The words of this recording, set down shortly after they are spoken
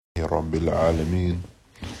رب العالمين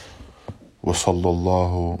وصلى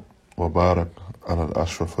الله وبارك على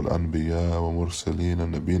الأشرف الأنبياء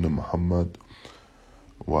ومرسلين نبينا محمد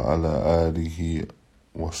وعلى آله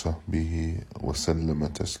وصحبه وسلم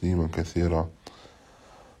تسليما كثيرا.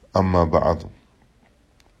 أما بعد،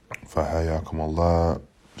 فحياكم الله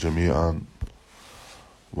جميعا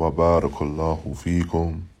وبارك الله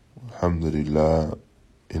فيكم. Alhamdulillah,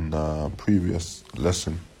 in our previous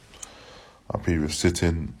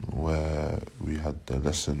sitting where we had the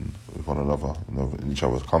lesson with one another, in each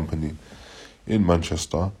other's company in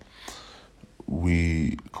Manchester,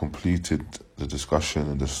 we completed the discussion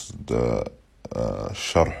and the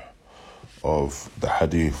sharh of the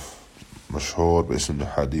hadith مشهور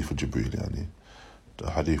باسم hadith Jibreel, the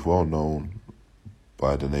hadith well known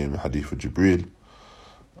by the name hadith Jibreel.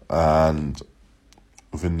 And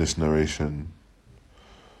within this narration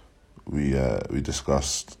we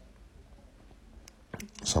discussed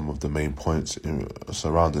some of the main points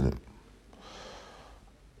surrounding it.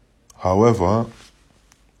 However,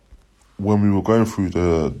 when we were going through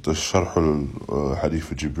the Sharh al-Hadith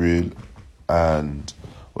Jibreel, and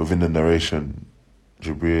within the narration,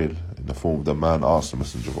 Jibreel, in the form of the man, asked the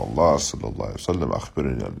Messenger of Allah sallallahu alaihi wasallam,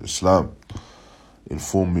 "Akhbirni al-Islam,"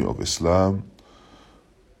 inform me of Islam.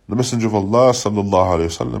 The Messenger of Allah sallallahu alaihi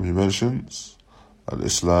wasallam, he mentions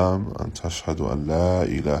al-Islam an tashhadu an la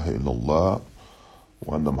ilaha illallah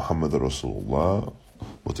wa anna Muhammadar Rasulullah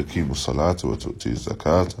wa taqimu as-salata wa tu'ti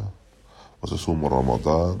az-zakata wa tasumu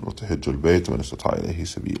Ramadan wa tahijju al-bayt man istata'a ilayhi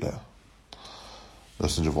sabila. The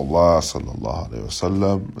Messenger of Allah sallallahu alaihi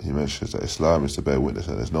wasallam, he mentions that Islam is to bear witness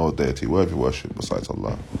that there is no deity worthy of worship besides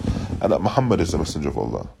Allah, and that Muhammad is the Messenger of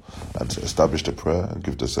Allah, and to establish the prayer and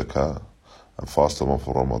give the zakah and fast the month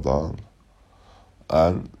of Ramadan,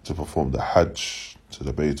 and to perform the Hajj to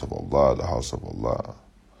the Bayt of Allah, the house of Allah,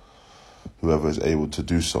 whoever is able to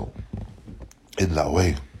do so in that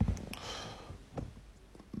way.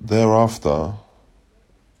 Thereafter,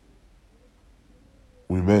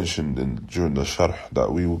 we mentioned during the sharh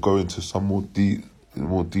that we will go into some more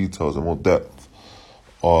details and more depth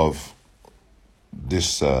of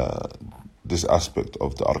this aspect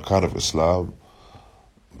of the arkan of Islam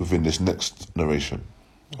within this next narration,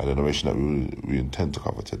 and the narration that we intend to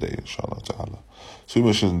cover today, inshallah ta'ala. So we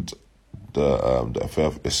mentioned the affair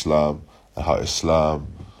of Islam and how Islam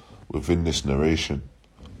within this narration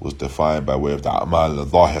was defined by way of the a'mal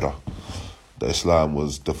al-zahira. The Islam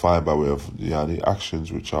was defined by way of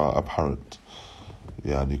actions which are apparent,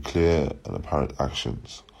 clear and apparent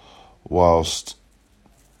actions, whilst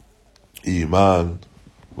Iman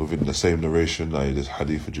within the same narration, this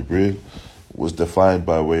hadith of Jibreel, was defined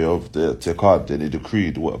by way of the i'tiqad, the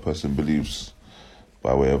decreed, what a person believes,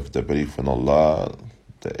 by way of the belief in Allah,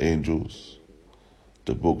 the angels,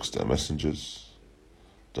 the books, the messengers,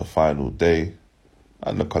 the final day,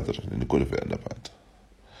 and the qadr, and the good of it and the bad.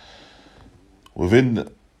 Within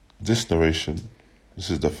this narration, this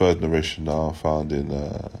is the third narration now found in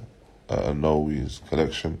Nawawi's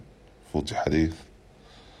collection, 40 hadith.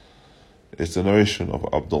 It's the narration of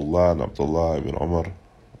Abdullah ibn Umar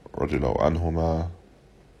رضي الله عنهما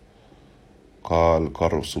قال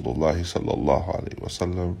رسول الله صلى الله عليه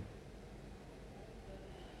وسلم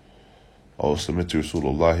أو سمعت رسول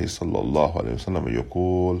الله صلى الله عليه وسلم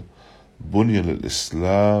يقول بني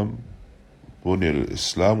الإسلام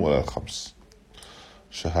على الخمس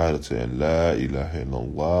شهادة أن لا إله إلا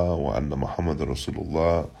الله وأن محمد رسول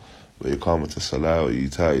الله وإقامة الصلاة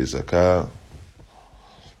وإيتاء الزكاة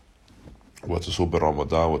وتصوم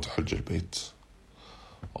رمضان وتحج البيت.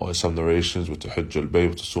 Or in some narrations, with the Hajj al-Bayt,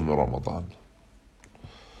 with the Sum Ramadan.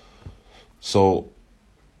 So,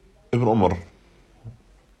 Ibn Umar,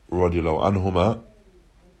 radiallahu anhuma,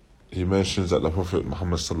 he mentions that the Prophet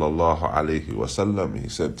Muhammad sallallahu alayhi wasallam, he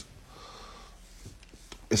said,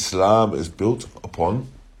 Islam is built upon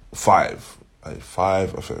five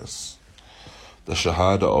affairs. The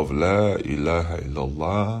Shahada of La ilaha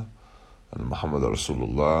illallah and Muhammad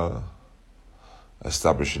Rasulullah,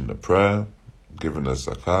 establishing the prayer, giving the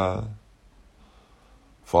zakah,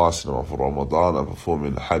 fasting of Ramadan, and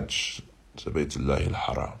performing the Hajj to Baytullah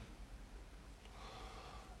al-Haram.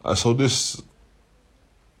 And so this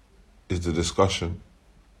is the discussion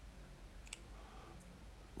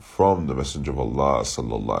from the Messenger of Allah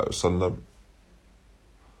sallallahu alaihi wasallam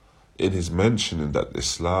in his mentioning that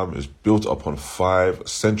Islam is built upon five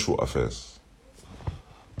central affairs.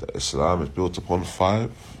 That Islam is built upon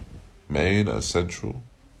five main and central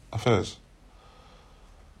affairs.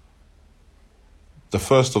 The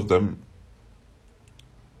first of them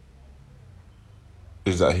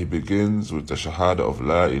is that he begins with the shahada of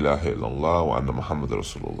La ilaha illallah wa anna Muhammad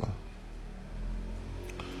Rasulullah.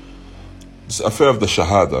 This affair of the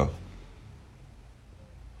Shahada,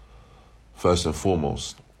 first and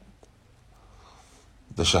foremost,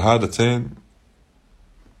 the Shahadatain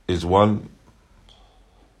is one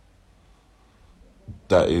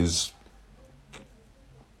that is,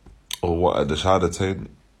 or what the Shahadatain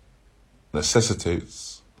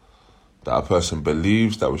necessitates that a person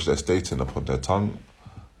believes that which they're stating upon their tongue,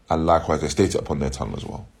 and likewise they state it upon their tongue as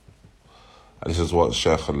well. And this is what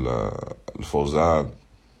Shaykh al-Fawzan,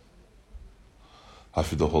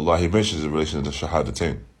 Hafidhullah, he mentions in relation to the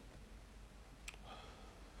Shahadatain.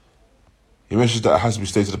 He mentions that it has to be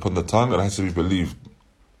stated upon the tongue and it has to be believed.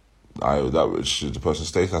 That which the person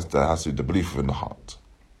states, that has to be the belief within the heart.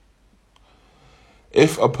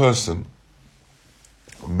 If a person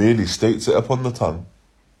merely states it upon the tongue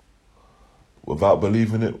without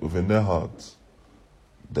believing it within their heart,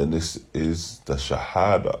 then this is the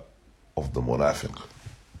Shahada of the Munafiq.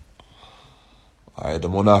 The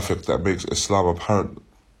Munafiq that makes Islam apparent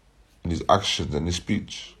in his actions and his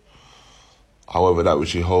speech. However, that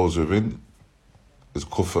which he holds within is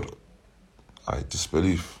kufr,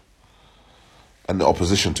 disbelief, and the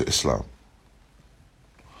opposition to Islam.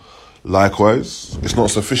 Likewise, it's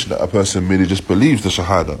not sufficient that a person merely just believes the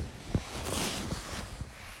Shahada,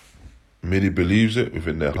 merely believes it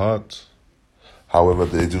within their heart, however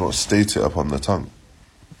they do not state it upon the tongue.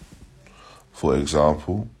 For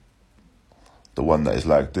example, the one that is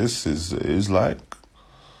like this is like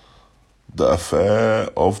the affair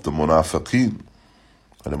of the Munafiqeen,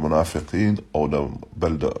 and the Munafiqeen, or the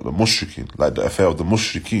Mushrikeen, like the affair of the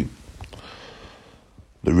Mushrikeen.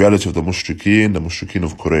 The reality of the Mushrikeen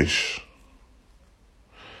of Quraysh.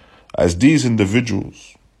 As these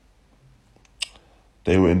individuals,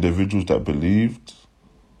 they were individuals that believed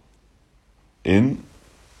in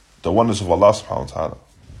the oneness of Allah subhanahu wa ta'ala.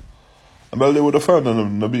 And they would affirm that the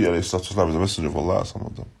Nabi alayhi salatu wasalam is a messenger of Allah, some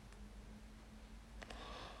of them.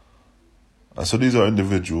 And so these are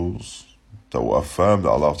individuals that will affirm that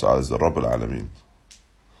Allah ta'ala is the Rabb al-Alameen.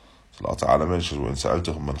 So Allah ta'ala mentions, وَإِن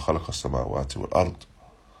سَأَلْتَهُمْ مَنْ خَلَقَ السَّمَاوَاتِ وَالْأَرْضِ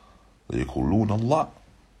لَيَقُولُونَ اللَّهِ.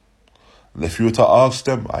 And if you were to ask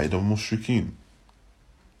them, the mushrikeen,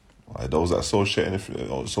 those that associate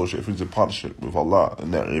things in partnership with Allah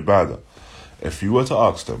in their ibadah, if you were to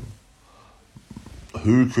ask them,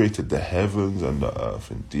 who created the heavens and the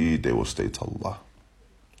earth, indeed they will state Allah.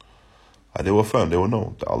 They will affirm, they will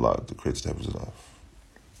know that Allah created the heavens and earth.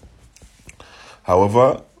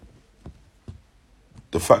 However,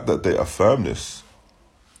 the fact that they affirm this,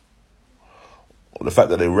 or the fact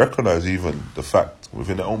that they recognize even the fact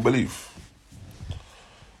within their own belief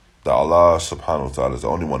that Allah subhanahu wa ta'ala is the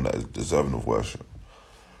only one that is deserving of worship,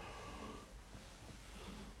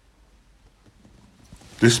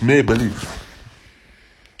 this mere belief,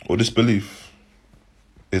 or this belief,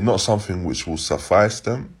 is not something which will suffice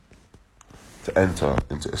them to enter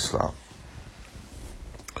into Islam.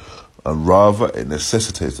 And rather, it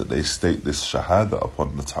necessitates that they state this Shahada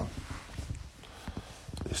upon the tongue.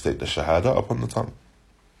 They state the Shahada upon the tongue.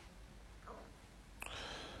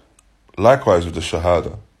 Likewise with the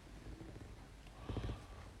Shahada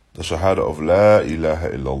of La ilaha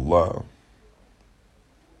illallah,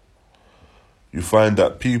 you find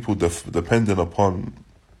that people, depending upon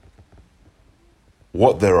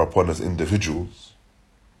what they're upon as individuals,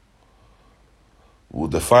 will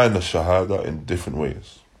define the Shahada in different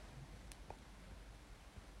ways.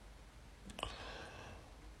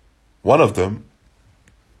 One of them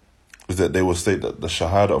is that they will state that the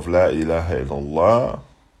Shahada of La ilaha illallah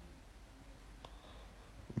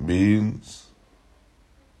means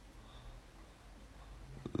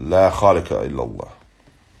La khaliqa illallah.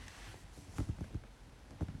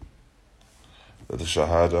 That the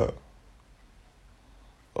Shahada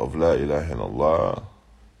of La ilaha illallah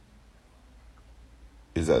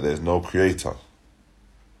is that there is no creator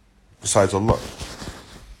besides Allah.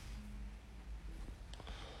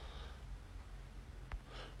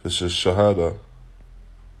 This is Shahada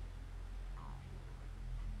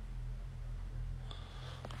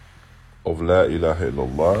of La ilaha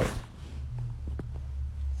illallah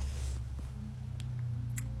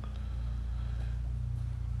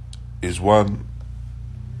is one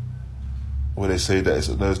where they say that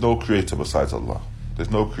there's no creator besides Allah. There's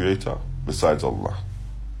no creator besides Allah.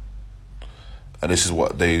 And this is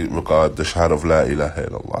what they regard the Shahada of La ilaha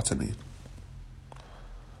illallah to mean.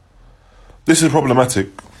 This is problematic.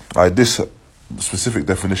 This specific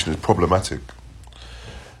definition is problematic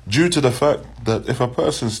due to the fact that if a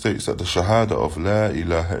person states that the Shahada of La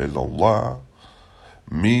ilaha illallah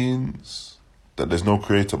means that there's no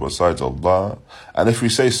creator besides Allah, and if we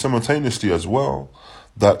say simultaneously as well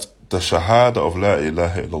that the shahada of la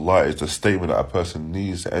ilaha illallah is the statement that a person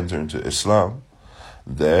needs to enter into Islam,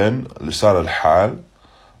 then lisan al-hal,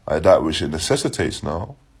 that which it necessitates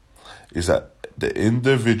now, is that the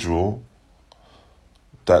individual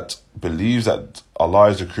that believes that Allah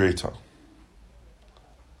is the creator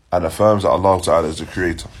and affirms that Allah Ta'ala is the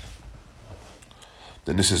creator,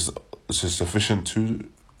 then this is sufficient to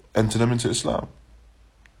enter them into Islam.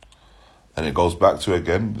 And it goes back to,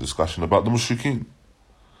 again, the discussion about the mushrikeen.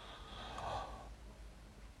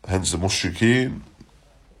 Hence the mushrikeen,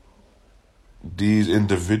 these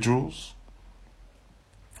individuals,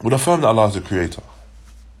 would affirm that Allah is the creator.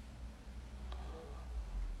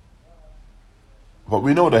 But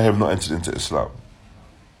we know they have not entered into Islam.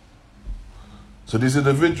 So these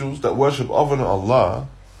individuals that worship other than Allah,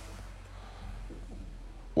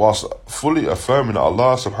 whilst fully affirming that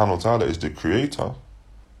Allah subhanahu wa ta'ala is the creator,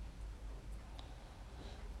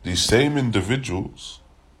 these same individuals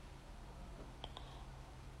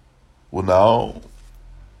will now,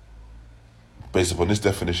 based upon this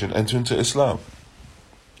definition, enter into Islam.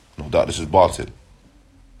 No doubt this is batil.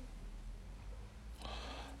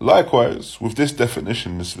 Likewise, with this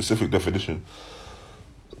definition, this specific definition,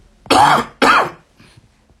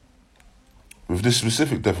 with this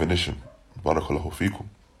specific definition, barakallahu feekum,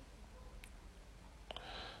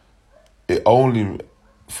 it only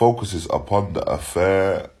focuses upon the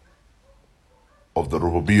affair of the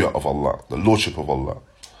rububiyyah of Allah, the lordship of Allah.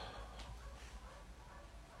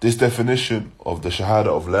 This definition of the shahada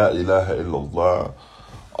of la ilaha illallah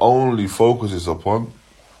only focuses upon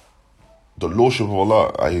the lordship of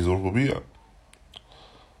Allah, His rububiyyah.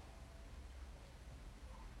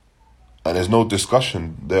 And there's no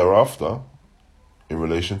discussion thereafter in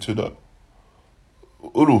relation to the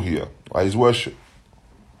uluhiyyah, His worship.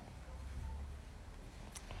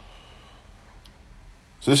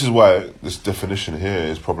 So this is why this definition here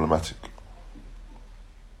is problematic,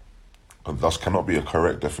 and thus cannot be a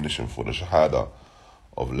correct definition for the shahada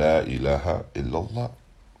of la ilaha illallah.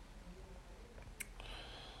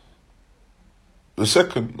 The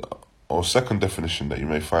second definition that you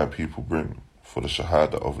may find people bring for the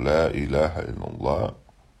shahada of la ilaha illallah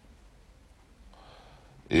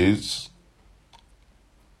is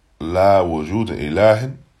la wujud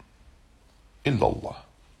ilahin illallah.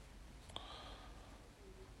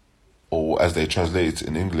 Or as they translate it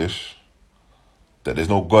in English, that there's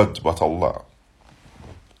no God but Allah.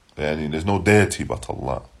 There's no deity but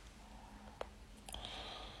Allah.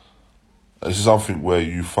 This is something where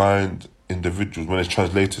you find individuals, when it's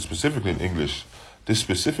translated specifically in English, this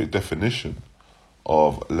specific definition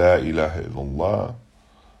of La ilaha illallah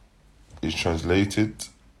is translated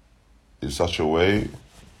in such a way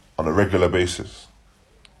on a regular basis.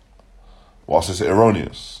 Whilst it's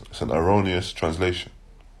erroneous, it's an erroneous translation.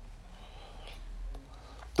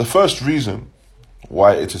 The first reason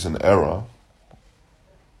why it is an error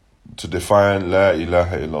to define La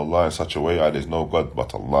ilaha illallah in such a way that there's no God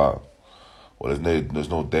but Allah, or there's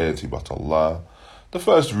no deity but Allah, the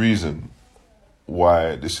first reason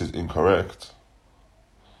why this is incorrect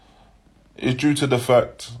is due to the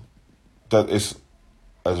fact that it's,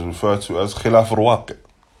 as referred to as khilaf al-waqi'.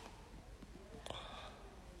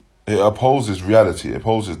 It opposes reality, it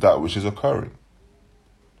opposes that which is occurring.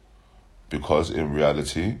 Because in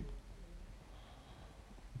reality,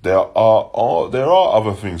 there are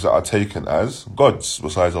other things that are taken as gods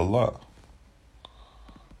besides Allah.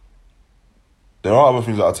 There are other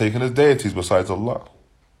things that are taken as deities besides Allah.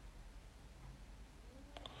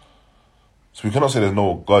 So we cannot say there's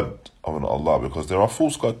no God other than Allah, because there are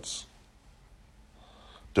false gods.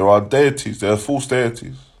 There are deities, there are false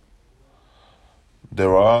deities.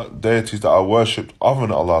 There are deities that are worshipped other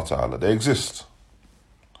than Allah Ta'ala. They exist.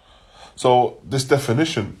 So this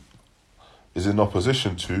definition is in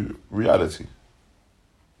opposition to reality.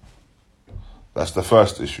 That's the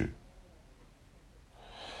first issue.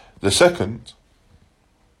 The second,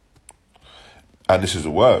 and this is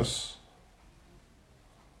worse,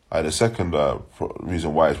 the second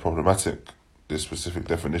reason why it's problematic, this specific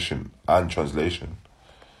definition and translation,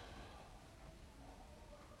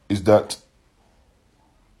 is that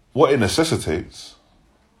what it necessitates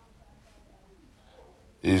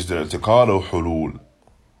is the i'tiqad al-hulul.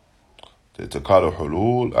 The i'tiqad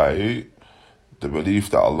al-hulul, i.e. the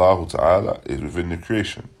belief that Allah Ta'ala is within the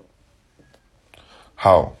creation.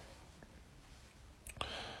 How?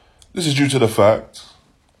 This is due to the fact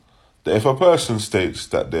that if a person states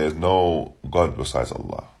that there is no God besides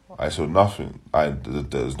Allah,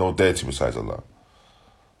 there's no deity besides Allah,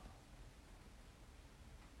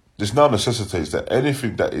 this now necessitates that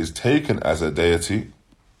anything that is taken as a deity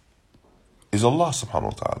is Allah subhanahu wa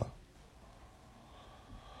ta'ala.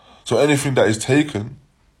 So anything that is taken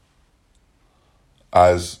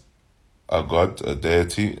as a god, a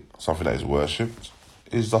deity, something that is worshipped,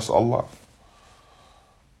 is thus Allah.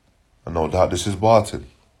 And no doubt this is batil.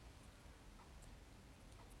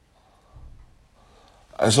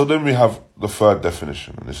 And so then we have the third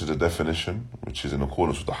definition, and this is the definition which is in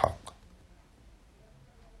accordance with the haqq.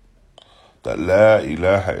 That La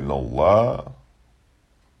ilaha illallah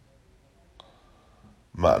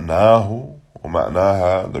ma'nahu or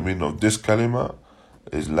ma'naha, the meaning of this kalima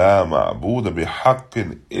is La ma'buda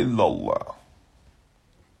bihaqqin illallah.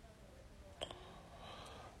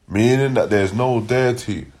 Meaning that there is no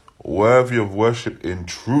deity worthy of worship in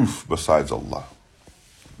truth besides Allah.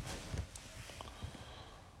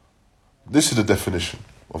 This is the definition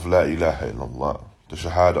of La ilaha illallah, the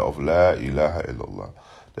shahada of La ilaha illallah.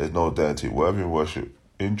 There is no deity worthy of worship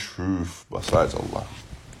in truth besides Allah.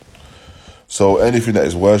 So anything that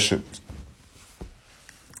is worshipped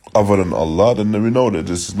other than Allah, then we know that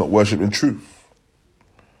this is not worship in truth.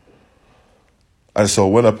 And so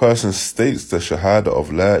when a person states the shahada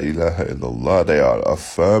of La ilaha illallah, they are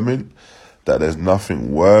affirming that there's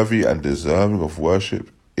nothing worthy and deserving of worship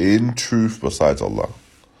in truth besides Allah.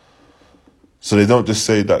 So they don't just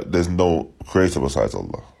say that there's no creator besides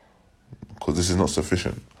Allah, because this is not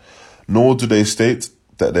sufficient. Nor do they state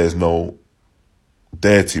that there's no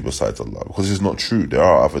deity besides Allah, because this is not true. There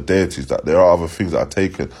are other deities, that there are other things that are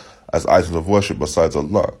taken as items of worship besides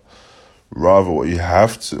Allah. Rather, what it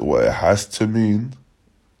has to mean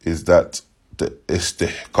is that the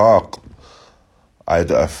istihqaq,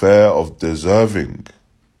 the affair of deserving,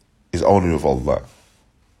 is only with Allah.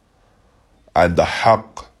 And the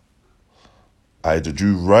haqq, the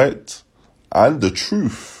due right, and the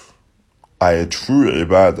truth, true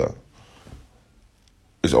ibadah,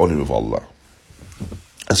 is only with Allah.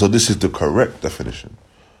 And so this is the correct definition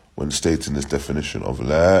when stating this definition of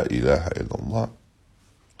La ilaha illallah.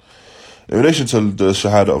 In relation to the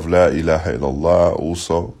shahada of La ilaha illallah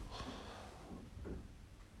also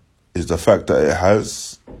is the fact that it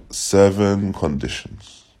has 7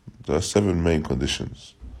 conditions. There are 7 main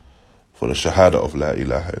conditions for the shahada of La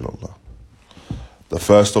ilaha illallah. The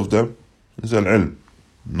first of them is al-ilm,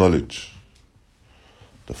 knowledge.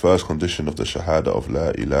 The first condition of the shahada of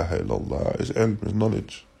La ilaha illallah is ilm, is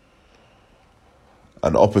knowledge.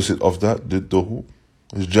 And the opposite of that, didduhu,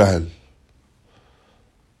 is jahl.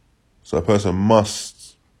 So a person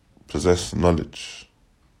must possess knowledge.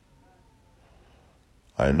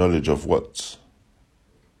 Knowledge of what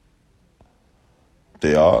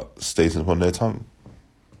they are stating upon their tongue.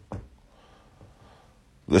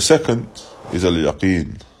 The second is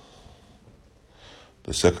al-yaqeen.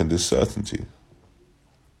 The second is certainty.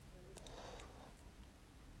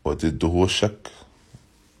 وَدِدُّهُ shak.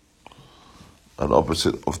 And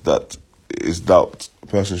opposite of that is doubt. A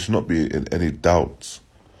person should not be in any doubt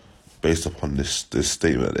based upon this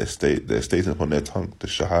statement. They're stating upon their tongue, the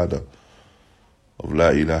shahada of La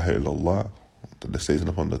ilaha illallah, that they're stating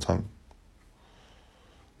upon the tongue.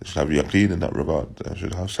 They should have yaqeen in that regard. They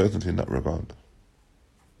should have certainty in that regard.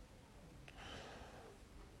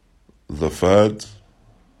 The third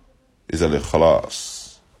is al-ikhlas.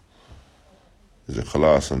 Is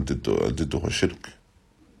ikhlas and didduhu shirk.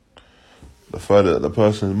 The third is that the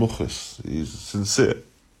person is mukhlis, he's sincere.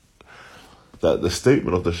 That the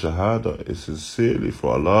statement of the shahada is sincerely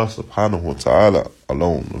for Allah subhanahu wa ta'ala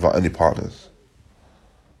alone, without any partners.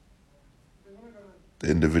 The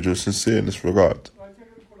individual is sincere in this regard.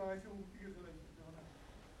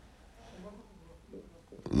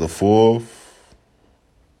 The fourth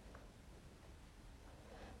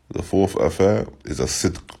affair is a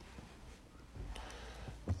sidq.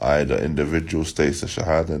 The individual states the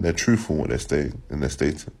shahada and they're truthful in what they're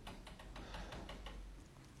stating.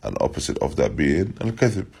 And opposite of that being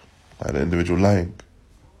al-kadhib, the individual lying.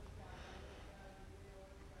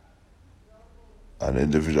 And the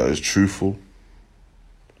individual is truthful,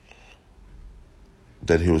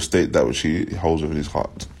 then he will state that which he holds within his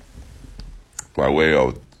heart, by way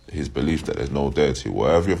of his belief that there's no deity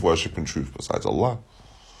worthy of worship in truth besides Allah.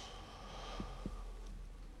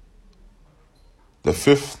 The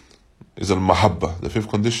fifth is al-mahabba. The fifth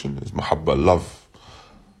condition is mahabba, love.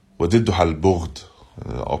 وَدِدُّهَا al-bughd.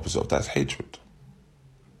 The opposite of that is hatred.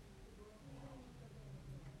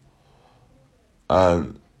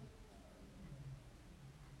 And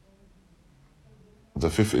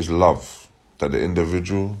the fifth is love. That the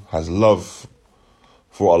individual has love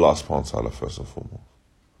for Allah subhanahu wa ta'ala first and foremost.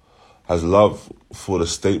 Has love for the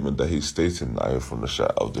statement that he's stating from the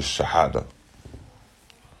shahada.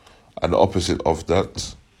 And the opposite of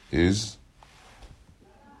that is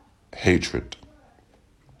hatred.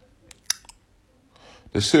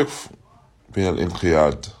 The sixth being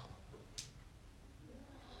al-inqiyad.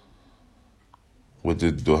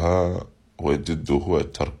 وضدها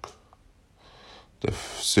الترك. The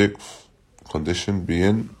sixth condition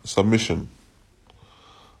being submission.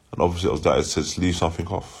 And obviously of that it says leave something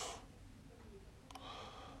off.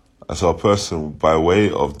 And so a person, by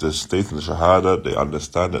way of the stating the shahada, they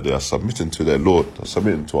understand that they are submitting to their Lord, they're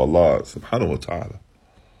submitting to Allah subhanahu wa ta'ala.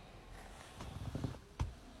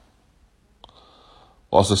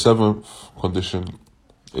 Also, the seventh condition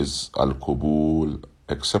is al-qubul,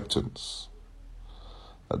 acceptance.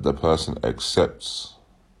 That the person accepts,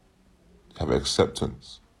 have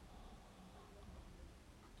acceptance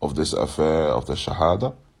of this affair of the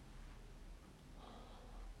shahada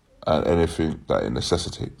and anything that it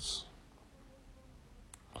necessitates.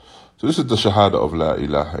 So this is the shahada of la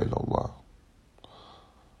ilaha illallah,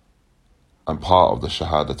 and part of the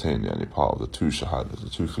shahadatain, yani part of the two shahadas, the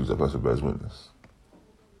two things that a person bears witness.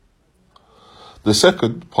 The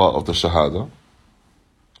second part of the shahada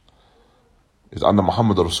is Anna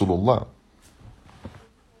Muhammad Rasulullah.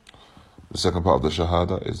 The second part of the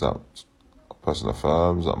shahada is that a person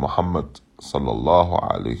affirms that Muhammad sallallahu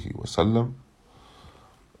alayhi wasallam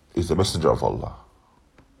is the messenger of Allah.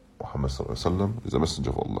 Muhammad sallallahu alayhi wasallam is the messenger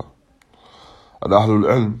of Allah. And Ahlul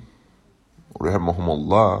Ilm,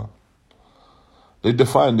 rahimahumullah, they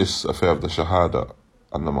define this affair of the shahada,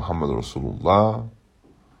 Anna Muhammad Rasulullah,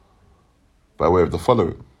 by way of the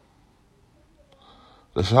following.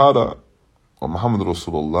 The shahada of Muhammad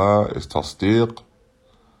Rasulullah is tasdeeq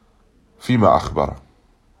fima akhbara.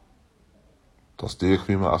 Tasdeeq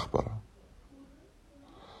fima akhbara.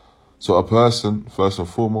 So a person, first and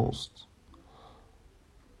foremost,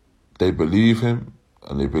 they believe him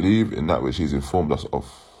and they believe in that which he's informed us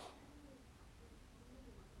of.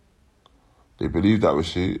 They believe that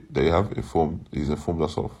which he's informed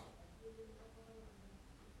us of.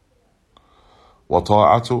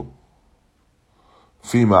 وطاعته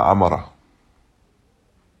فيما أمره.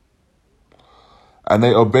 And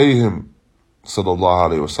they obey him, sallallahu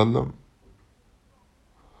alayhi wasallam,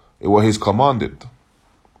 in what he's commanded.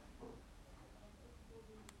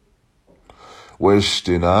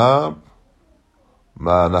 واجتناب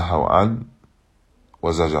ما نهوا عن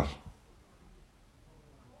وزجر.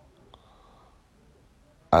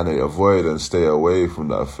 And they avoid and stay away from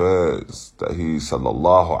the affairs that he,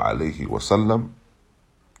 sallallahu alayhi wasallam,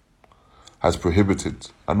 has prohibited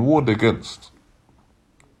and warned against.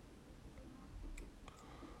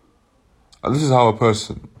 And this is how a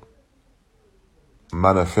person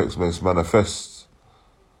manifests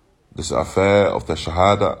this affair of the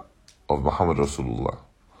shahada of Muhammad Rasulullah.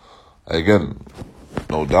 Again,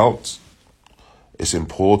 no doubt, it's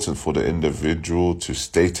important for the individual to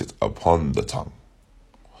state it upon the tongue.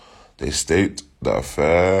 They state the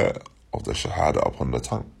affair of the shahada upon the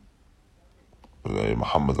tongue.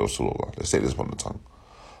 Muhammad Rasulullah, they state this upon the tongue,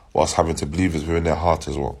 whilst having to believe it within their heart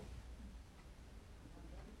as well.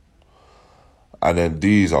 And then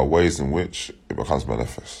these are ways in which it becomes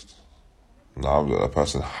manifest. Now that a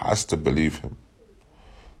person has to believe him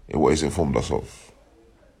in what he's informed us of.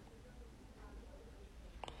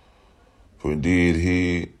 For indeed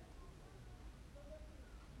he,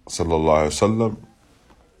 sallallahu alayhi wasallam,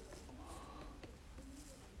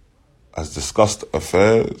 has discussed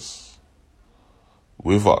affairs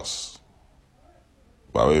with us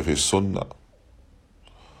by way of his sunnah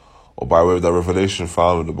or by way of the revelation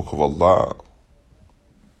found in the book of Allah.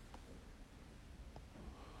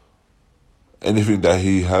 Anything that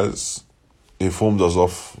he has informed us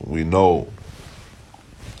of, we know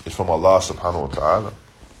is from Allah subhanahu wa ta'ala.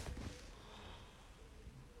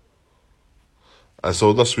 And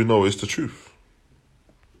so thus we know it's the truth.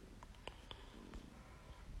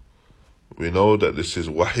 We know that this is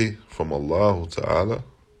wahi from Allah ta'ala.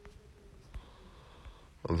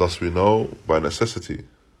 And thus we know by necessity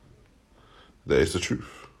that it's the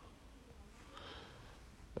truth.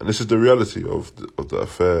 And this is the reality of the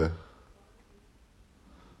affair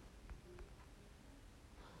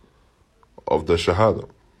of the shahada.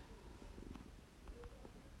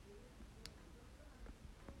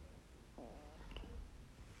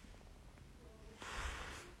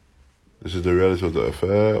 This is the reality of the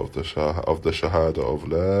affair of the shahada of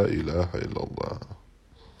la ilaha illallah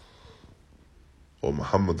or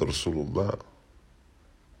Muhammad Rasulullah.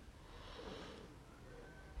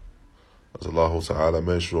 As Allah Ta'ala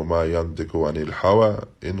mentioned, وَمَا يَنْدِكُ عَنِ الْحَوَىٰ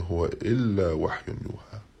إِنْ هُوَ إِلَّا وَحْيٌ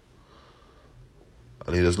يُوحَىٰ.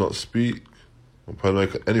 And he does not speak or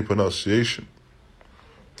make any pronunciation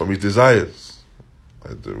from his desires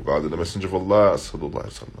regarding the Messenger of Allah sallallahu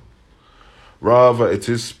alaihi wasallam. Rather,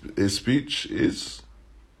 his speech is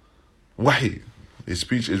wahi. His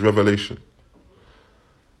speech is revelation.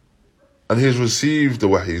 And he has received the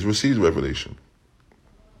wahy, he's received revelation.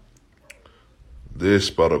 This,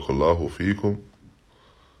 barakallahu feekum,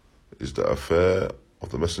 is the affair of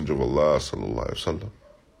the Messenger of Allah sallallahu alaihi wasallam.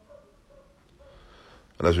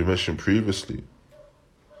 And as we mentioned previously,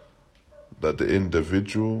 that the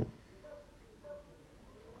individual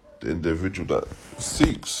that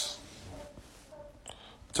seeks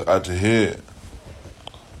to adhere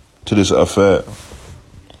to this affair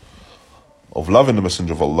of loving the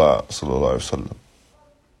Messenger of Allah sallallahu alaihi wasallam,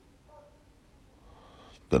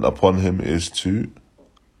 then upon him is to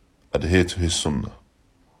adhere to his sunnah.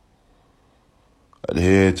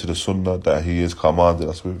 Adhere to the sunnah that he is commanded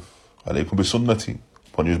us with. Alaykum bi sunnati,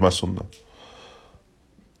 upon you is my sunnah.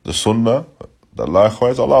 The sunnah that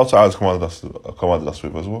likewise Allah Ta'ala has commanded us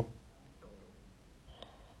with as well.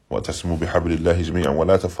 وَأَتَسِمُوا بِحَبْلِ اللَّهِ جَمِيعًا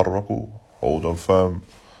وَلَا تَفَرَّقُوا. Hold on firm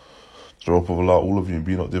to the rope of Allah, all of you, and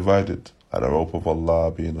be not divided. And the rope of Allah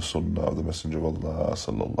being the sunnah of the Messenger of Allah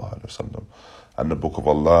sallallahu alaihi wasallam, and the book of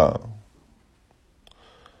Allah.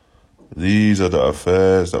 These are the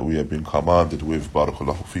affairs that we have been commanded with,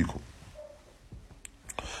 barakallahu feekum.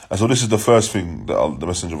 And so this is the first thing that the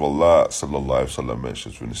Messenger of Allah sallallahu alaihi wasallam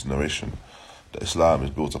mentions in this narration, that Islam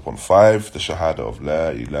is built upon 5, the shahada of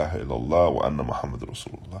La ilaha illallah wa anna Muhammad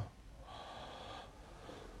Rasulullah.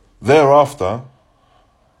 Thereafter,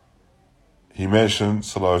 he mentioned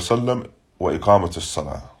sallallahu alaihi wasallam wa iqamat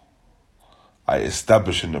as-salah, I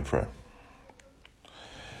establish in the prayer.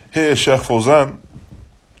 Here Shaykh Fawzan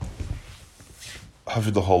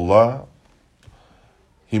hafidahullah,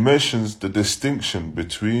 he mentions the distinction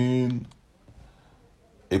between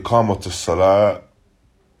iqamat as-salah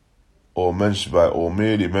or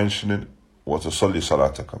merely mentioning what tusalli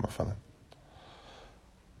salataka mafalan.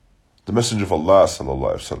 The Messenger of Allah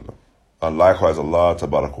sallallahu alaihi wasallam, and likewise Allah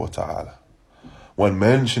tabarak wa ta'ala, when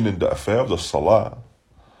mentioning the affair of the salah,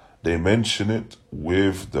 they mention it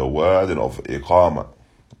with the wording of iqama,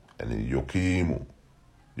 and yuqimu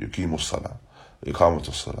salah,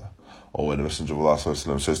 iqamatu salah. Or when the Messenger of Allah sallallahu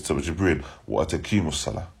alaihi wasallam says to Jibreel, wa ataqimu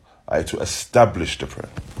salah, I to establish the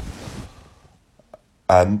prayer.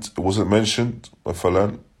 And it wasn't mentioned,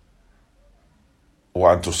 مثلا,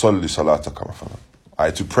 وأن تصلي صلاتك مثلا,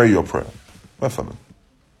 I to pray your prayer, مثلا.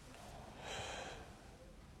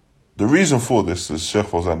 The reason for this, as Shaykh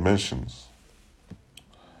Fawzan mentions,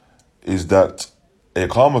 is that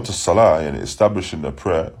iqamat as-salah, and establishing the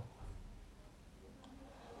prayer,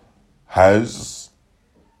 has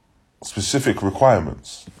specific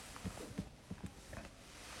requirements.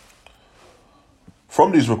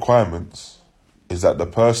 From these requirements is that the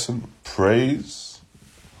person prays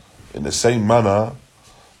in the same manner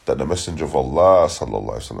that the Messenger of Allah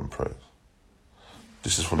sallallahu alaihi wasallam prays.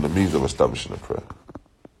 This is from the means of establishing a prayer.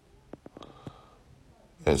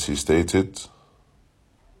 As he stated,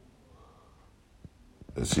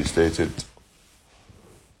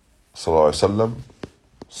 sallallahu alaihi wasallam,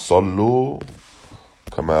 sallu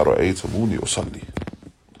kama ra'aytumuni usalli.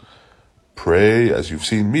 Pray as you've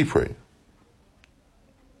seen me pray.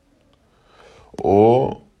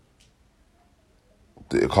 Or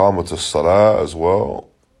the iqamat as-salah as well,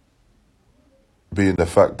 being the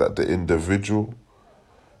fact that the individual,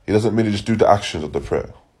 he doesn't merely just do the actions of the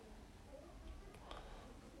prayer.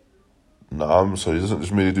 So he doesn't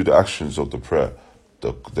just merely do the actions of the prayer,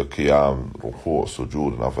 the qiyam, ruku',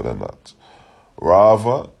 sujood, and other than that.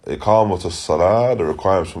 Rather, iqamat as-salah, the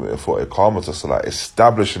requirements for iqamat as-salah,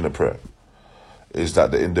 establishing the prayer, is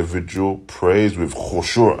that the individual prays with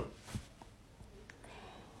khushu'.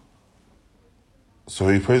 So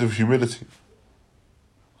he prays with humility.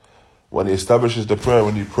 When he establishes the prayer,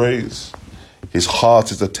 when he prays, his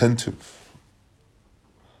heart is attentive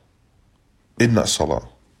in that salah.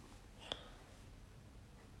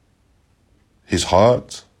 His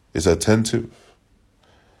heart is attentive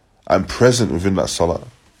and present within that salah.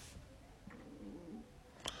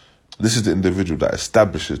 This is the individual that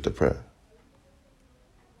establishes the prayer.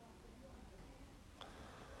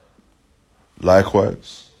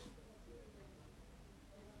 Likewise,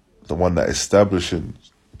 the one that establishes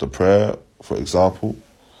the prayer, for example,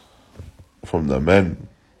 from the men,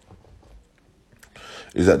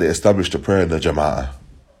 is that they establish the prayer in the jama'ah.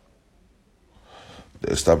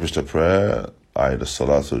 They establish the prayer, the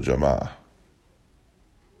salatul jama'ah.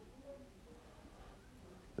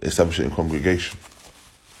 They establish it in congregation.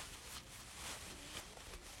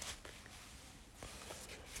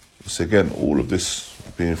 So again, all of this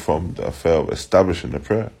being from the affair of establishing the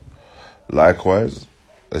prayer. Likewise,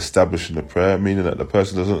 establishing the prayer, meaning that the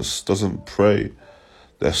person doesn't pray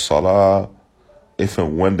their salah if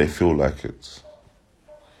and when they feel like it.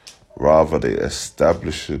 Rather, they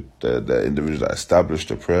establish it, the individuals that establish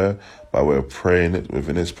the prayer by way of praying it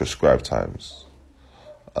within its prescribed times.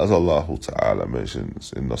 As Allah Ta'ala mentions,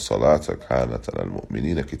 إِنَّ الصَّلَاةَ كَانَتْ عَلَى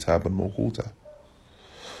الْمُؤْمِنِينَ كِتَابًا مَوْقُوتًا.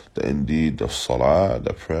 That indeed the salah,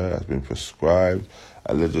 the prayer, has been prescribed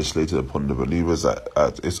and legislated upon the believers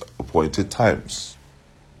at its appointed times.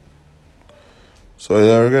 So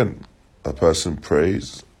there again, a person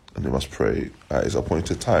prays, and he must pray at his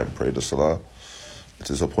appointed time. Pray the salah at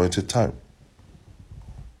his appointed time.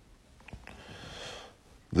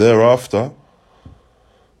 Thereafter,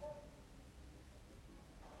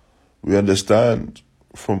 we understand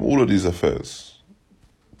from all of these affairs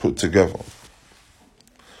put together,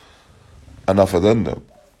 and other than them,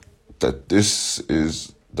 that this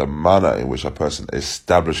is the manner in which a person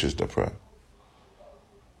establishes the prayer.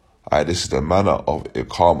 This is the manner of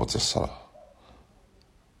iqamat as-salah.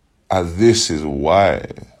 And this is why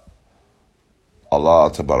Allah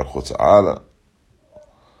Tabarak wa Ta'ala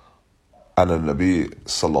and the Nabi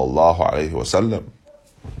Sallallahu Alaihi Wasallam,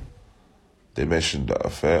 they mentioned the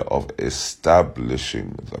affair of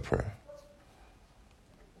establishing the prayer.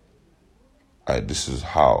 This is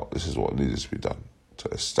what needs to be done, to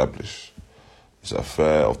establish this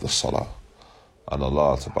affair of the salah. And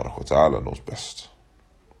Allah Tabarak wa Ta'ala knows best.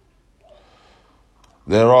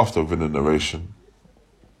 Thereafter, within the narration,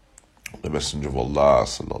 the Messenger of Allah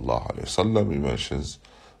Sallallahu Alaihi Wasallam, he mentions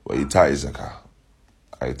وَإِيتَاءِ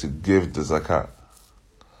zakah, to give the zakah.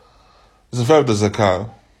 This affair of the zakah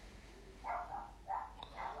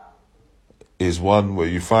is one where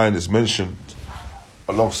you find is mentioned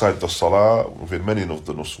alongside the salah within many of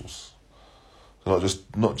the nusus. So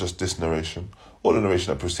not just this narration, or the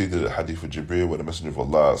narration that preceded the hadith of Jibreel, where the Messenger of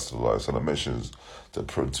Allah Sallallahu Alaihi Wasallam mentions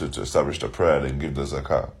to establish the prayer and then give the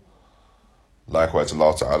zakah. Likewise,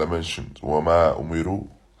 Allah Ta'ala mentioned وَمَا أُمِرُوا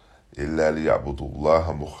إِلَّا لِيَعْبُدُوا اللَّهَ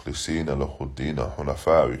مُخْلِصِينَ لَهُ الدِّينَ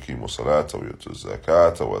حُنَفَاءَ وَيُقِيمُوا الصَّلَاةَ وَيُؤْتُوا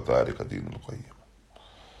الزَّكَاةَ وَذَلِكَ دِينُ الْقَيِّمِ.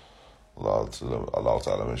 Allah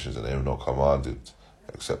Ta'ala mentions that they are not commanded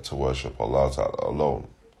except to worship Allah Ta'ala alone,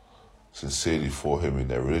 sincerely for Him in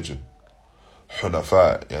their religion.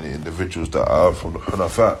 Hunafa, yani individuals that are from the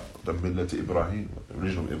Hunafa, the Millat Ibrahim, the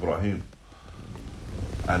religion of Ibrahim.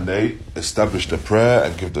 And they establish the prayer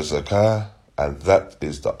and give the zakah, and that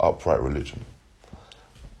is the upright religion.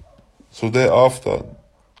 So thereafter,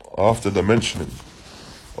 after the mentioning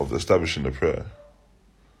of establishing the prayer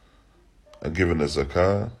and giving the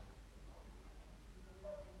zakah,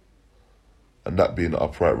 and that being the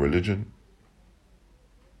upright religion,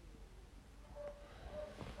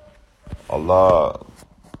 Allah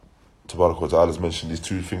Tabarak wa Ta'ala has mentioned these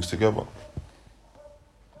two things together,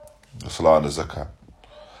 the salah and the zakah.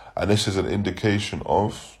 And this is an indication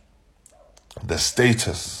of the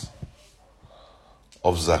status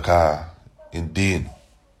of zakah in deen,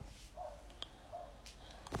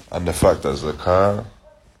 and the fact that zakah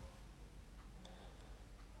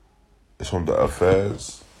is from the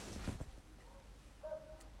affairs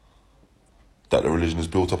that the religion is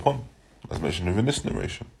built upon, as mentioned within this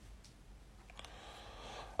narration.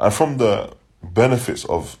 And from the benefits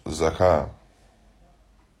of zakah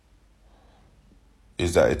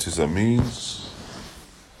is that it is a means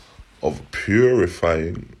of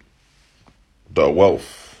purifying the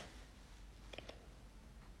wealth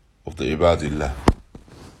of the ibadillah.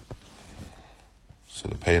 So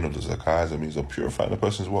the paying of the zakah is a means of purifying a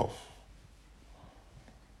person's wealth.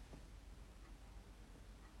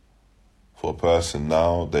 For a person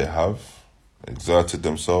now, they have exerted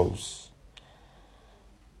themselves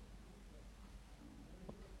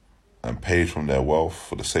and paid from their wealth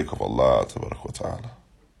for the sake of Allah Ta'ala.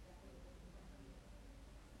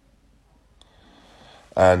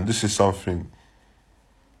 And this is something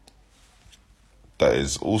that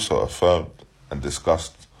is also affirmed and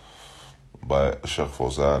discussed by Shaykh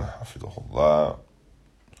Fawzan Hafidhullah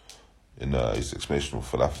in his explanation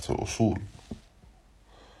of Falafat al-Usul,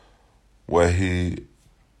 where he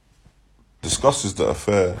discusses the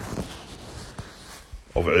affair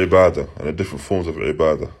of ibadah and the different forms of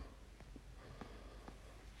ibadah,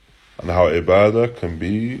 and how ibadah can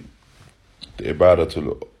be the ibadah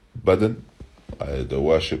to badan, the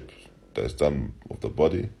worship that is done of the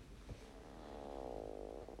body,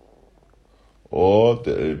 or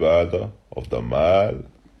the ibadah of the mal,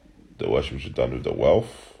 the worship which is done with the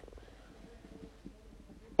wealth,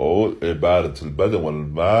 or ibadah to badan wal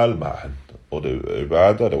mal ma'an, or the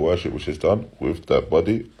ibadah, the worship which is done with the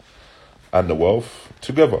body and the wealth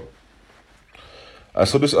together. And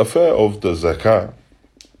so this affair of the zakah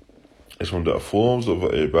is from the forms of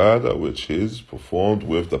ibadah which is performed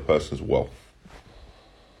with the person's wealth.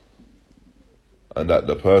 And that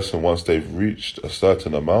the person, once they've reached a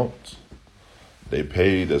certain amount, they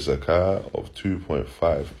pay the zakah of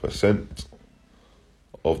 2.5%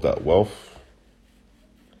 of that wealth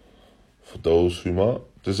for those whom are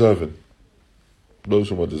deserving. Those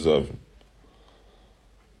whom are deserving.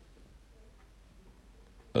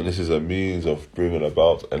 And this is a means of bringing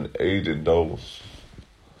about and aiding those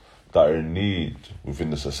that are in need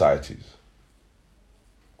within the societies.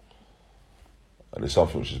 And it's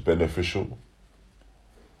something which is beneficial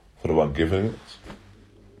for the one giving it.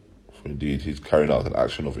 For indeed, he's carrying out an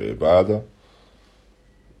action of ibadah.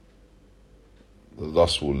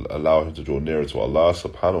 Thus will allow him to draw nearer to Allah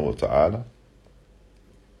subhanahu wa ta'ala.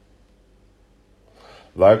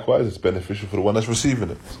 Likewise, it's beneficial for the one that's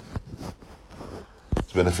receiving it.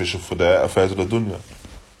 It's beneficial for their affairs of the dunya.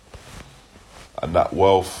 And that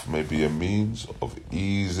wealth may be a means of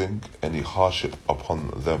easing any hardship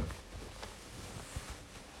upon them.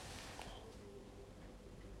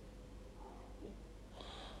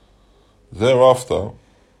 Thereafter,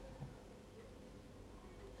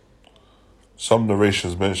 some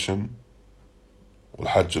narrations mention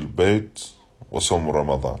Hajj al-Bayt wa Sawm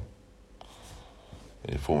Ramadan.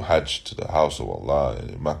 You perform Hajj to the house of Allah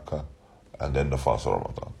in Mecca, and then the fast of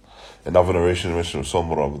Ramadan. In other narrations mention Sawm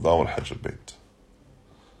Ramadan wa Hajj al-Bayt.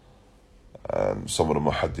 And some of the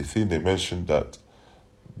muhaddithin, they mentioned that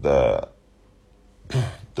the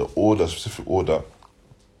specific order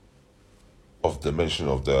of the mention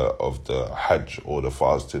of the Hajj or the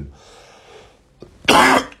fasting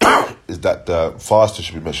is that the fasting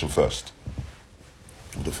should be mentioned first.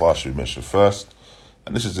 The fast should be mentioned first,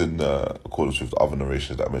 and this is in accordance with the other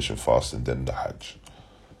narrations that mention fasting, then the Hajj,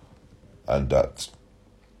 and that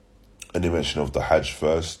any mention of the Hajj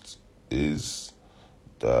first is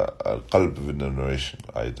the qalb within the narration,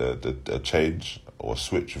 either the change or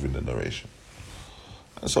switch within the narration.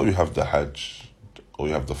 And so you have the Hajj, or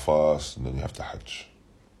you have the fast, and then you have the Hajj.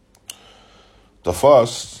 The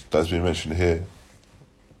fast that's been mentioned here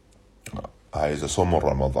is the Sawm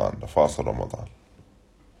Ramadan, the fast of Ramadan.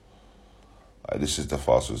 This is the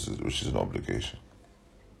fast which is an obligation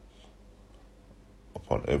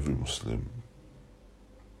upon every Muslim,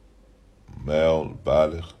 male,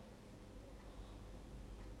 baligh,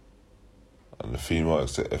 and the female,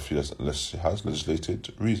 except unless she has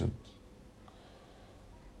legislated reasons.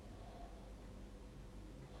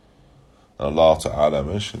 And Allah Ta'ala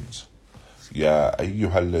mentions, يا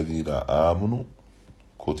أيها الذين آمنوا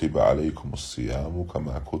كتب عليكم الصيام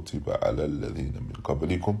كما كتب على الذين من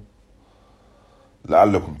قبلكم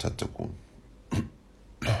لعلكم تتقون.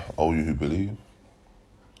 O you who believe,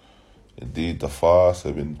 indeed the fast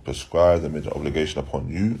has been prescribed and made an obligation upon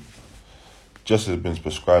you, just as it has been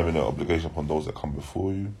prescribed and an obligation upon those that come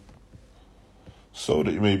before you, so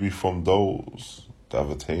that you may be from those that have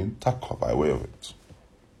attained taqwa by way of it.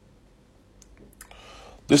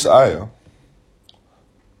 This ayah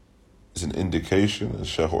is an indication, as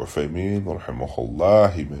Shaykh Uthaymeen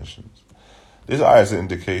rahimahullah, he mentions, this ayah is an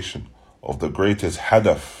indication of the greatest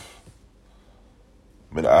hadaf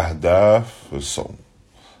min ahdaf as-sawm,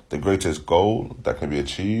 the greatest goal that can be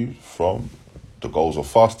achieved from the goals of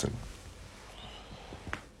fasting.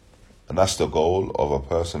 And that's the goal of a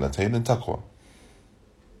person attaining taqwa.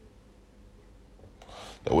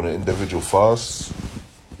 That when an individual fasts,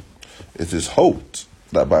 it is hoped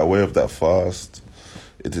that by way of that fast,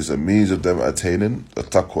 it is a means of them attaining the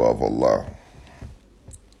taqwa of Allah.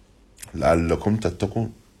 لَعَلَّكُمْ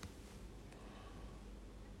تَتَّقُونَ.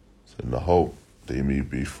 So in the hope that you may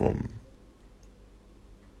be from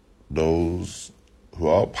those who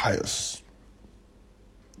are pious.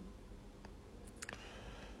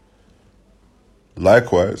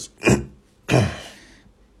 Likewise,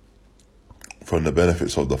 from the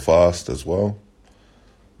benefits of the fast as well,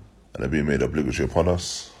 and it being made obligatory upon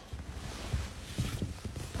us,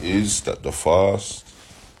 is that the fast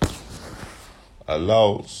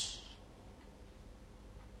allows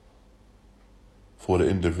for the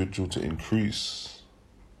individual to increase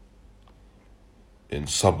in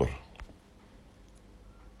sabr.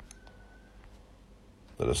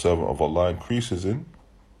 That the servant of Allah increases in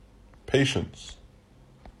patience.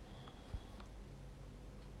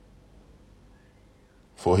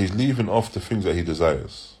 For he's leaving off the things that he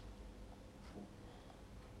desires.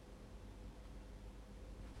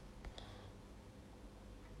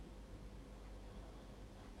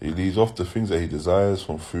 He leaves off the things that he desires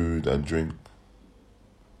from food and drink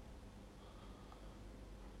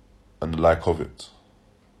and the like of it.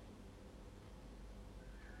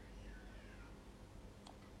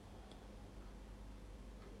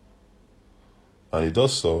 And he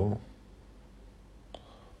does so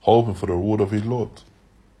hoping for the reward of his Lord.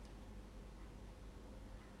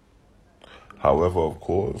 However, of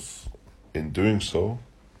course, in doing so,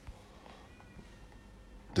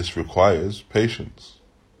 this requires patience.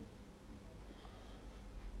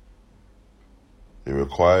 It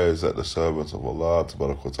requires that the servant of Allah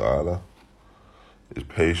Ta'ala is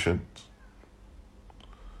patient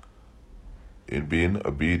in being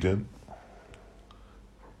obedient,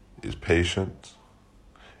 is patient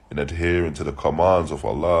in adhering to the commands of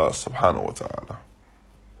Allah Subhanahu wa Ta'ala.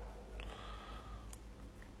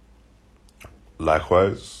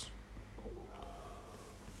 Likewise,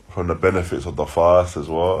 from the benefits of the fast as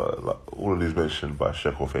well, like all of these mentioned by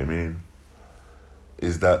Sheikh Uthaymeen,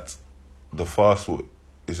 is that the fast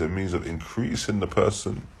is a means of increasing the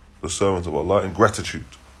person, the servant of Allah, in gratitude.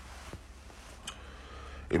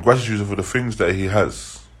 In gratitude for the things that He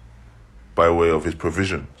has by way of His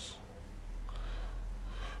provisions.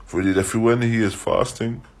 For if when he is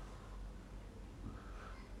fasting,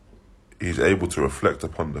 he's able to reflect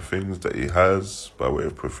upon the things that he has by way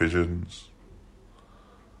of provisions,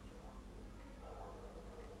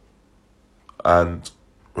 and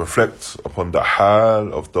reflect upon the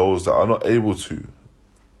hal of those that are not able to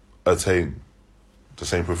attain the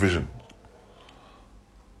same provision.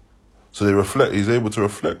 So he's able to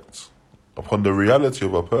reflect upon the reality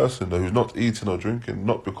of a person who's not eating or drinking,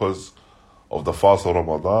 not because of the fast of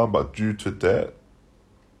Ramadan, but due to their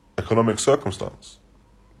economic circumstance.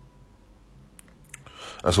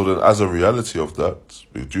 And so then as a reality of that,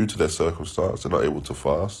 due to their circumstance, they're not able to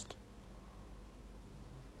fast.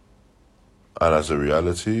 And as a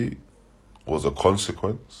reality, or as a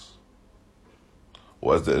consequence,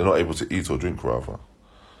 or as they're not able to eat or drink rather,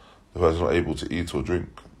 the person's not able to eat or drink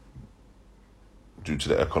due to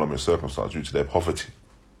their economic circumstance, due to their poverty.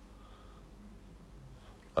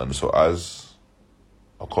 And so as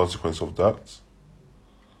a consequence of that,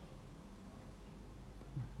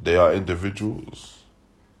 they are individuals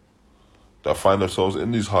that find themselves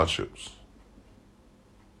in these hardships.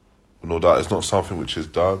 No doubt it's not something which is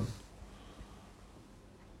done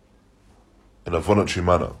in a voluntary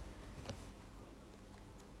manner.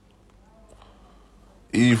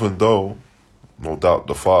 Even though, no doubt,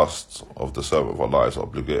 the fast of the servant of Allah is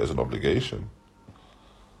an obligation,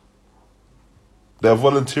 they are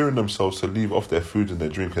volunteering themselves to leave off their food and their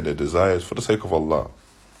drink and their desires for the sake of Allah.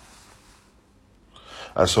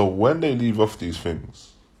 And so when they leave off these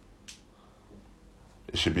things,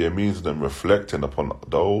 it should be a means of them reflecting upon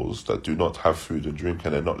those that do not have food and drink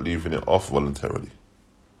and they're not leaving it off voluntarily.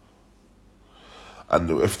 And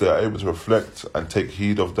if they are able to reflect and take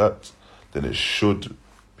heed of that, then it should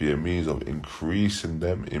be a means of increasing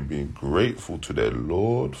them in being grateful to their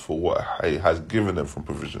Lord for what He has given them from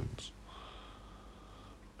provisions.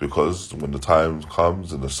 Because when the time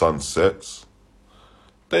comes and the sun sets,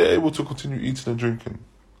 they are able to continue eating and drinking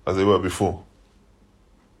as they were before.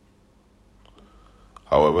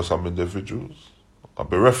 However, some individuals are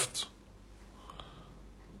bereft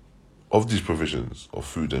of these provisions of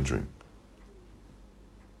food and drink.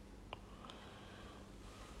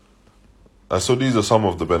 And so these are some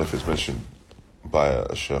of the benefits mentioned by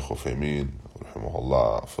Shaykh Uthaymeen,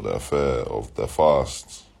 rahimahullah, for the affair of the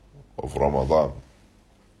fast of Ramadan.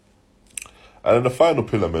 And then the final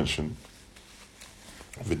pillar mentioned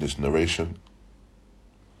within this narration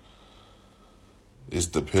is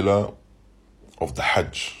the pillar of the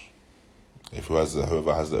Hajj.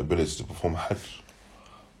 Whoever has the ability to perform Hajj.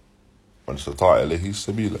 Man istata'a ilayhi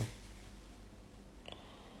sabila.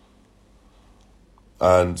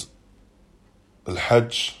 And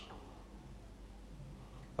Al-Hajj,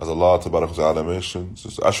 as Allah Tabarak wa Ta'ala mentions,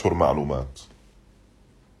 is Ashhur Ma'lumat.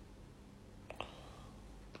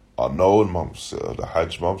 Are known months, the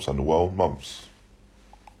Hajj months and the well months.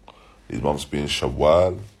 These months being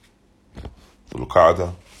Shawwal, Dhul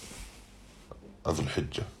Qa'dah, and Dhul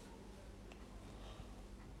Hijjah.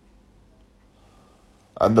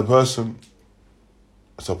 And the person,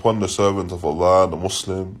 it's upon the servant of Allah, the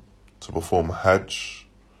Muslim, to perform Hajj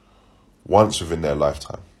once within their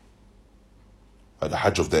lifetime. The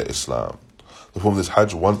Hajj of their Islam. To perform this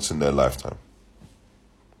Hajj once in their lifetime.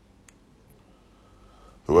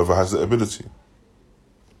 Whoever has the ability.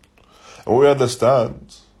 And we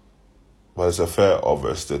understand by this affair of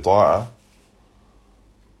istita'a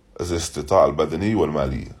as istita'a al-badani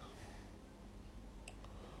wal-maliyya.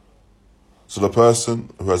 So the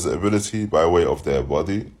person who has the ability by way of their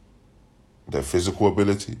body, their physical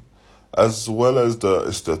ability, as well as the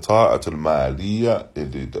istita'at al-maliyya,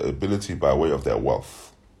 the ability by way of their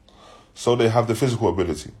wealth. So they have the physical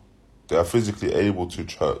ability. They are physically able to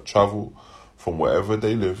travel from wherever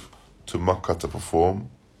they live to Makkah to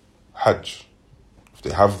perform Hajj. If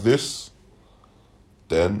they have this,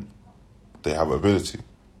 then they have ability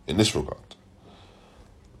in this regard.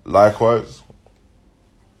 Likewise,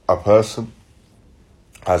 a person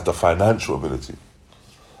has the financial ability.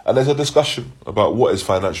 And there's a discussion about what is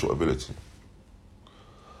financial ability.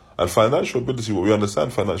 And financial ability, what we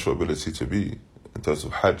understand financial ability to be in terms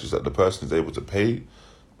of Hajj, is that the person is able to pay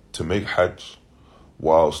to make Hajj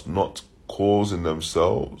whilst not causing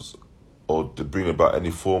themselves or to bring about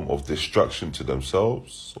any form of destruction to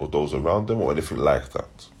themselves or those around them or anything like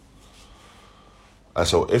that. And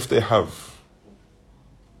so if they have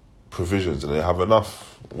provisions and they have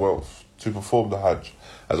enough wealth to perform the Hajj,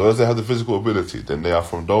 as well as they have the physical ability, then they are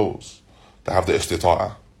from those that have the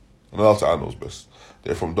istita'ah. And Allah Ta'ala knows best.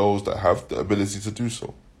 They're from those that have the ability to do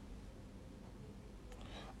so.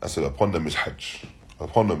 And so upon them is Hajj.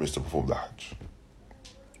 Upon them is to perform the Hajj.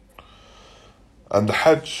 And the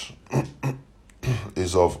Hajj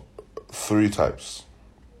is of 3 types.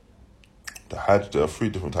 The Hajj, there are 3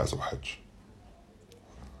 different types of Hajj.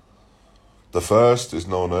 The first is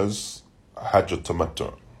known as Hajj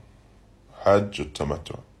al-Tamattu'. Hajj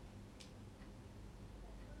al-Tamattu'.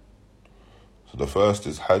 So the first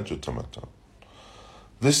is Hajj al-Tamattu'.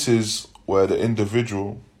 This is where the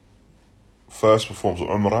individual first performs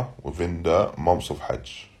Umrah within the months of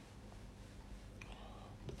Hajj.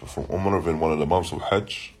 They perform Umrah within one of the months of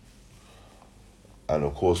Hajj. And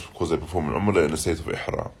of course, because they perform Umrah, they're in the state of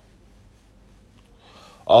Ihram.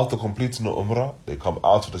 After completing the Umrah, they come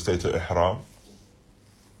out of the state of Ihram.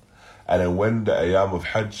 And then when the Ayyam of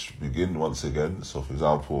Hajj begin once again, so for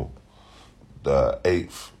example, the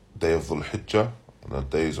 8th day of Dhul Hijjah, and the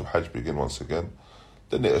days of Hajj begin once again,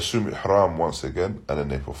 then they assume Ihram once again, and then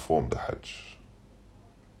they perform the Hajj.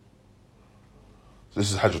 So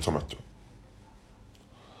this is Hajj al-Tamattu'.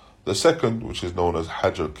 The second, which is known as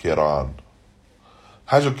Hajj al-Qiran.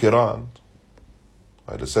 Hajj al-Qiran,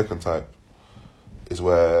 right, the second type, is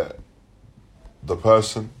where the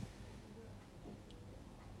person,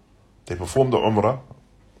 they perform the Umrah,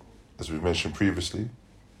 as we mentioned previously,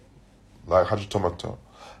 like Hajj al-Tamattu'.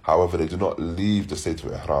 However, they do not leave the state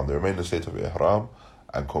of Ihram. They remain in the state of Ihram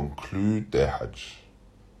and conclude their Hajj.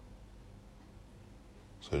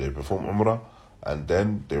 So they perform Umrah, and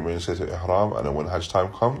then they remain in the state of Ihram, and then when Hajj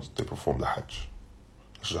time comes, they perform the Hajj.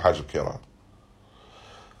 This is Hajj al-Qiran.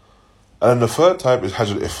 And the third type is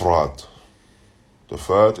Hajj al-Ifrad. The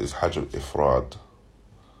third is Hajj al-Ifrad.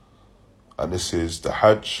 And this is the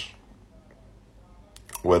Hajj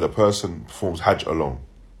where the person performs Hajj alone,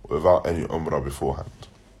 without any Umrah beforehand.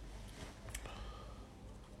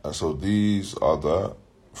 And so these are the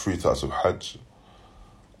 3 types of Hajj.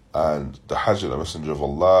 And the Hajj that the Messenger of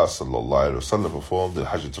Allah sallallahu alaihi wasallam performed, the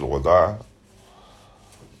Hajj al-Wada',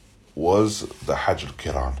 was the Hajj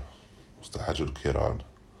al-Qiran. Was the Hajj al-Qiran.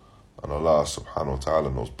 And Allah subhanahu wa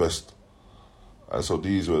ta'ala knows best. And so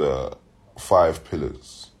these were the 5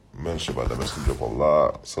 pillars mentioned by the Messenger of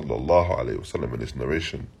Allah sallallahu alaihi wasallam in this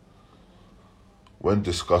narration when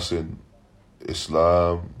discussing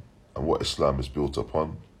Islam and what Islam is built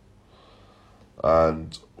upon.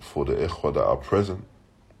 And for the ikhwa that are present,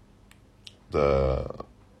 our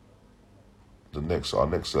next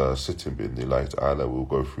sitting bi'idhnillahi ta'ala, we'll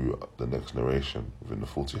go through the next narration within the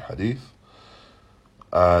 40 hadith.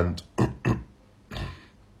 And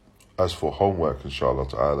as for homework, inshallah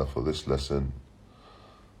ta'ala, for this lesson,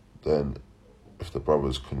 then if the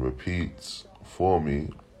brothers can repeat for me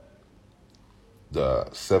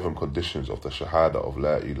the 7 conditions of the Shahada of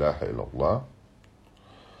La ilaha illallah,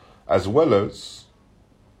 as well as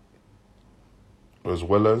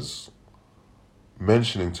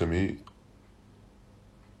mentioning to me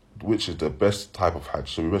which is the best type of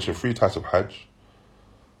Hajj. So we mentioned 3 types of Hajj,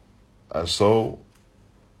 and so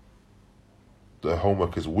the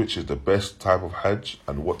homework is which is the best type of Hajj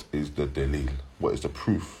and what is the dalil, what is the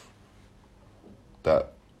proof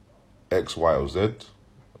that X, Y, or Z,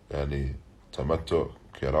 yani Tamattu',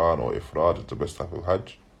 Qiran, or Ifrad is the best type of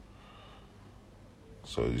Hajj.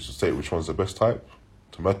 So you should state which one's the best type: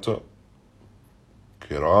 Tamattu',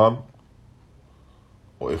 Qiran,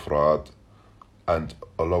 or Ifrad, and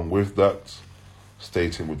along with that,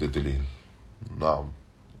 stating with the dalil. Naam.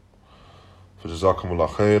 فجزاكم الله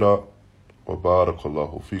خيرا وبارك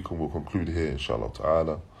الله فيكم. We'll conclude here inshallah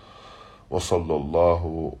ta'ala. وصلى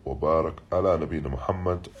الله وبارك على نبينا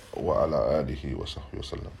محمد وعلى آله وصحبه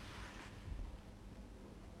وسلم.